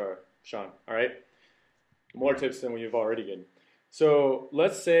tip jar, Sean, all right? More tips than we've already given. So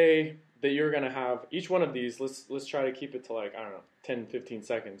let's say that you're going to have each one of these. Let's try to keep it to 10, 15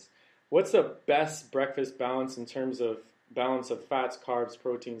 seconds. What's the best breakfast balance in terms of balance of fats, carbs,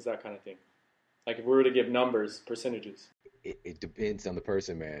 proteins, that kind of thing? Like if we were to give numbers, percentages. It depends on the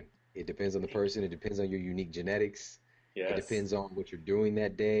person, man. It depends on the person. It depends on your unique genetics. Yes. It depends on what you're doing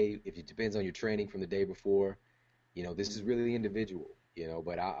that day. If it depends on your training from the day before, this is really individual,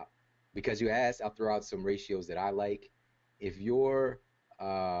 but because you asked, I'll throw out some ratios that I like. If your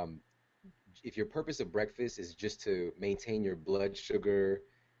purpose of breakfast is just to maintain your blood sugar,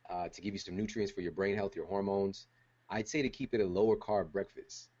 to give you some nutrients for your brain health, your hormones, I'd say to keep it a lower carb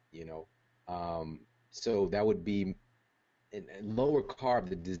breakfast, so that would be a lower carb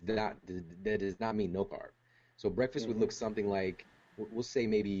that does not mean no carb. So breakfast would look something like, we'll say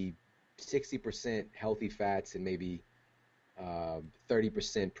maybe 60% healthy fats and maybe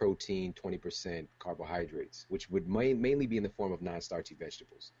 30% protein, 20% carbohydrates, which would mainly be in the form of non-starchy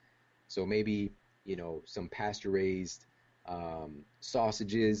vegetables. So maybe, some pasture-raised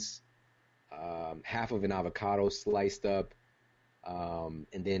sausages, half of an avocado sliced up,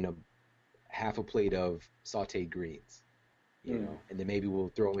 and then half a plate of sauteed greens, and then maybe we'll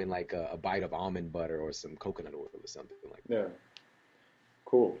throw in like a bite of almond butter or some coconut oil or something like that. Yeah.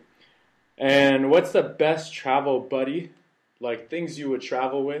 Cool. And what's the best travel buddy? Like things you would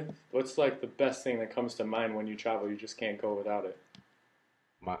travel with? What's like the best thing that comes to mind when you travel? You just can't go without it.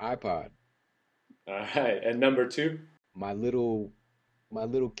 My iPod. All right. And number 2? My little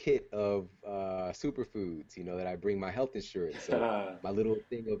kit of superfoods, that I bring my health insurance. So my little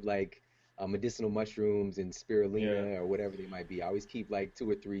thing of like medicinal mushrooms and spirulina or whatever they might be. I always keep like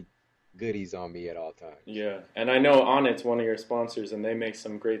 2 or 3 goodies on me at all times. Yeah, and I know Onnit's one of your sponsors, and they make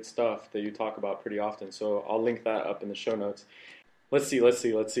some great stuff that you talk about pretty often. So I'll link that up in the show notes. Let's see.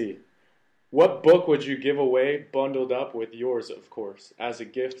 What book would you give away bundled up with yours, of course, as a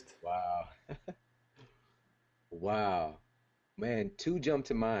gift? Wow. Wow. Man, 2 jump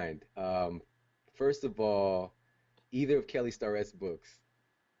to mind. First of all, either of Kelly Starrett's books.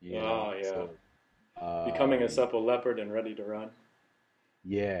 So, Becoming a Supple Leopard and Ready to Run.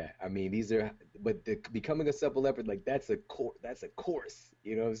 Yeah, I mean Becoming a Supple Leopard, like that's a course,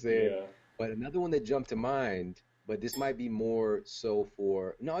 you know what I'm saying? Yeah. But another one that jumped to mind, but this might be more so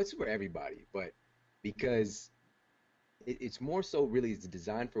it's for everybody, but because it's more so really it's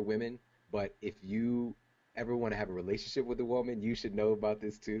designed for women, but if you ever want to have a relationship with a woman, you should know about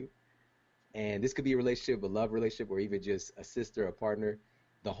this too. And this could be a relationship, a love relationship, or even just a sister, a partner.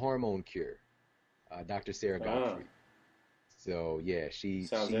 The Hormone Cure, Dr. Sarah Godfrey. So yeah,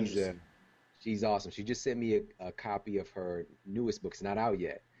 she's awesome. She just sent me a copy of her newest book. It's not out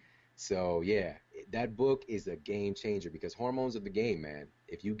yet. So yeah, that book is a game changer because hormones are the game, man.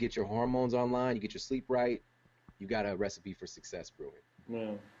 If you get your hormones online, you get your sleep right, you got a recipe for success brewing.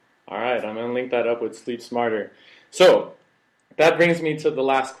 Yeah. All right, I'm gonna link that up with Sleep Smarter. So that brings me to the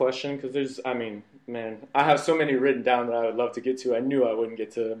last question because I have so many written down that I would love to get to. I knew I wouldn't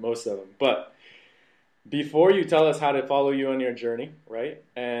get to most of them, but before you tell us how to follow you on your journey, right,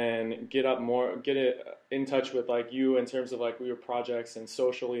 and get it in touch with like you in terms of like your projects and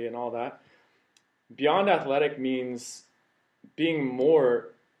socially and all that, Beyond Athletic means being more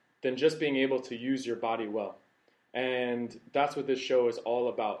than just being able to use your body well. And that's what this show is all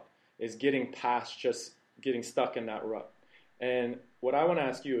about, is getting past just getting stuck in that rut. And what I want to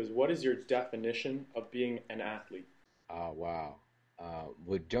ask you is, what is your definition of being an athlete? Oh, wow.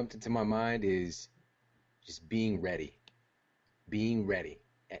 What jumped into my mind is just being ready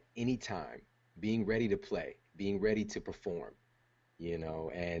at any time, being ready to play, being ready to perform,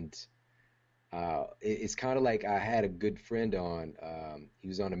 and it's kind of like I had a good friend on, he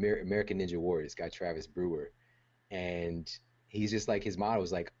was on American Ninja Warrior, this guy Travis Brewer, and he's just like, his motto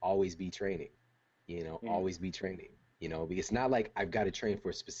is like, always be training, always be training, because it's not like I've got to train for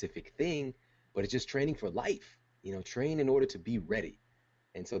a specific thing, but it's just training for life, train in order to be ready.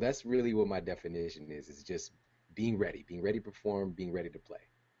 And so that's really what my definition is just being ready to perform, being ready to play.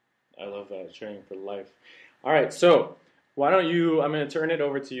 I love that, training for life. All right, so why don't you, I'm going to turn it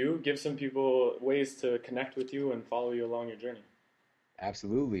over to you, give some people ways to connect with you and follow you along your journey.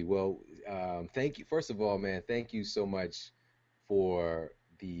 Absolutely. Well, thank you. First of all, man, thank you so much for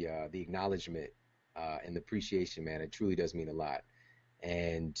the acknowledgement and the appreciation, man. It truly does mean a lot.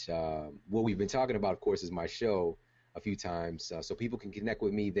 And what we've been talking about, of course, is my show a few times. So people can connect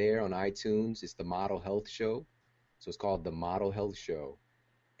with me there on iTunes. It's the Model Health Show. So it's called the Model Health Show.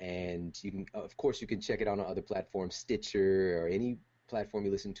 And you can, of course, you can check it out on other platforms, Stitcher or any platform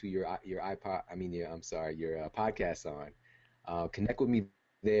you listen to your podcast on. Connect with me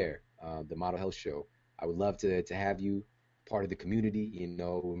there, the Model Health Show. I would love to have you part of the community.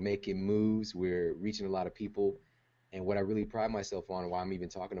 We're making moves. We're reaching a lot of people. And what I really pride myself on, why I'm even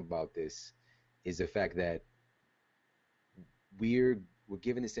talking about this, is the fact that we're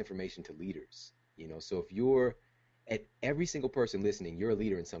giving this information to leaders. So if you're at every single person listening, you're a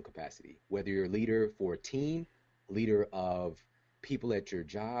leader in some capacity, whether you're a leader for a team, a leader of people at your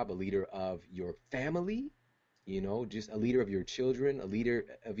job, a leader of your family, just a leader of your children, a leader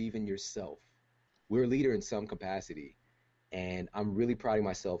of even yourself. We're a leader in some capacity. And I'm really priding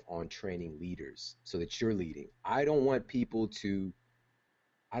myself on training leaders so that you're leading. I don't want people to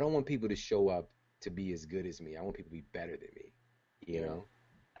show up to be as good as me. I want people to be better than me, you know?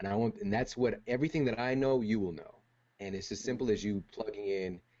 And that's what, everything that I know, you will know. And it's as simple as you plugging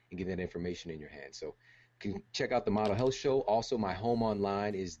in and getting that information in your hand. So you can check out the Model Health Show. Also, my home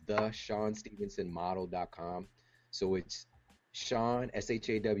online is theshawnstevensonmodel.com. So it's Shawn,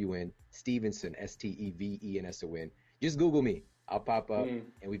 S-H-A-W-N, Stevenson, S-T-E-V-E-N-S-O-N. Just Google me. I'll pop up. And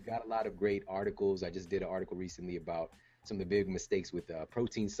we've got a lot of great articles. I just did an article recently about some of the big mistakes with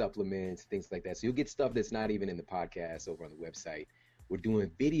protein supplements, things like that. So you'll get stuff that's not even in the podcast over on the website. We're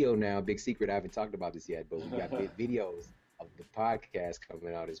doing video now. Big secret. I haven't talked about this yet, but we got videos of the podcast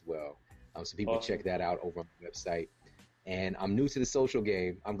coming out as well. So people can check that out over on the website. And I'm new to the social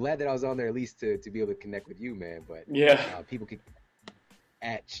game. I'm glad that I was on there at least to be able to connect with you, man. But people can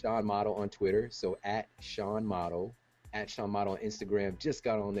at Shawn Model on Twitter. So at Shawn Model. At Shawn Model on Instagram. Just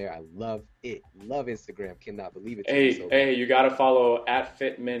got on there. I love it. Love Instagram. Cannot believe it. Hey, you got to follow at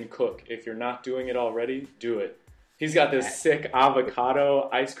FitMenCook. If you're not doing it already, do it. He's got this sick avocado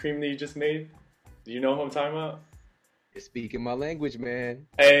ice cream that he just made. Do you know who I'm talking about? You're speaking my language, man.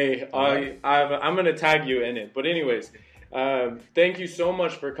 Hey, I'm going to tag you in it. But anyways, thank you so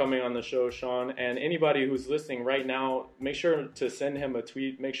much for coming on the show, Shawn. And anybody who's listening right now, make sure to send him a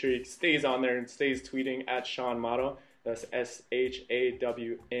tweet. Make sure he stays on there and stays tweeting at Shawn Model. That's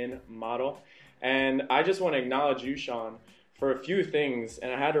SHAWN Model. And I just want to acknowledge you, Shawn, for a few things.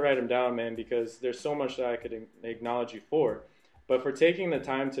 And I had to write them down, man, because there's so much that I could acknowledge you for. But for taking the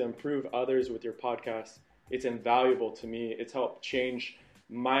time to improve others with your podcast, it's invaluable to me. It's helped change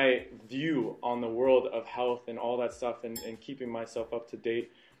my view on the world of health and all that stuff, and keeping myself up to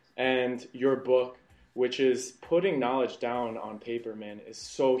date. And your book, which is putting knowledge down on paper, man, is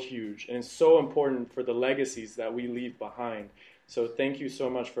so huge and it's so important for the legacies that we leave behind. So thank you so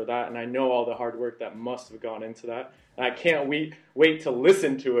much for that. And I know all the hard work that must have gone into that. And I can't wait to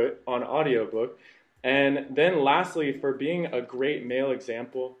listen to it on audiobook. And then lastly, for being a great male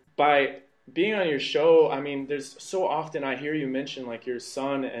example, by being on your show, I mean, there's so often I hear you mention like your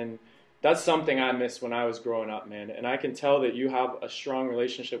son, and that's something I missed when I was growing up, man. And I can tell that you have a strong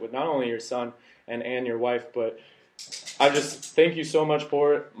relationship with not only your son and your wife, but I just thank you so much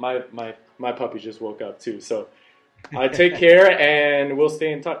for it. My puppy just woke up too. So take care, and we'll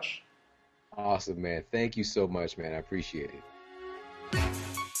stay in touch. Awesome, man. Thank you so much, man. I appreciate it.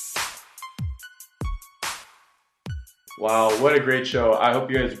 Wow, what a great show. I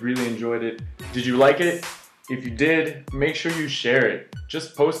hope you guys really enjoyed it. Did you like it? If you did, make sure you share it.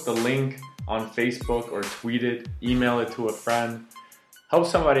 Just post the link on Facebook or tweet it, email it to a friend. Help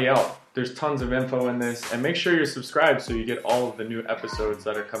somebody out. There's tons of info in this, and make sure you're subscribed so you get all of the new episodes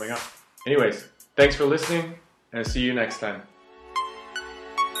that are coming up. Anyways, thanks for listening, and I'll see you next time.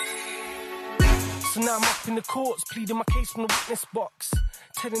 So now I'm up in the courts, pleading my case from the witness box.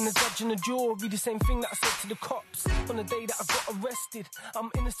 Telling the judge and the jury the same thing that I said to the cops. On the day that I got arrested, I'm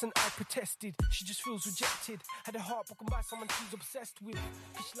innocent, I protested. She just feels rejected. Had her heart broken by someone she's obsessed with.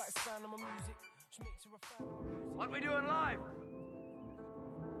 Cause she likes the sound of my music, which makes her a fan. What we doing live?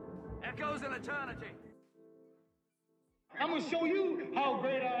 Echoes in eternity. I'm gonna show you how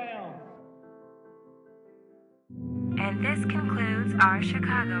great I am. And this concludes our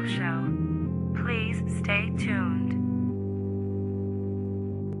Chicago show. Please stay tuned.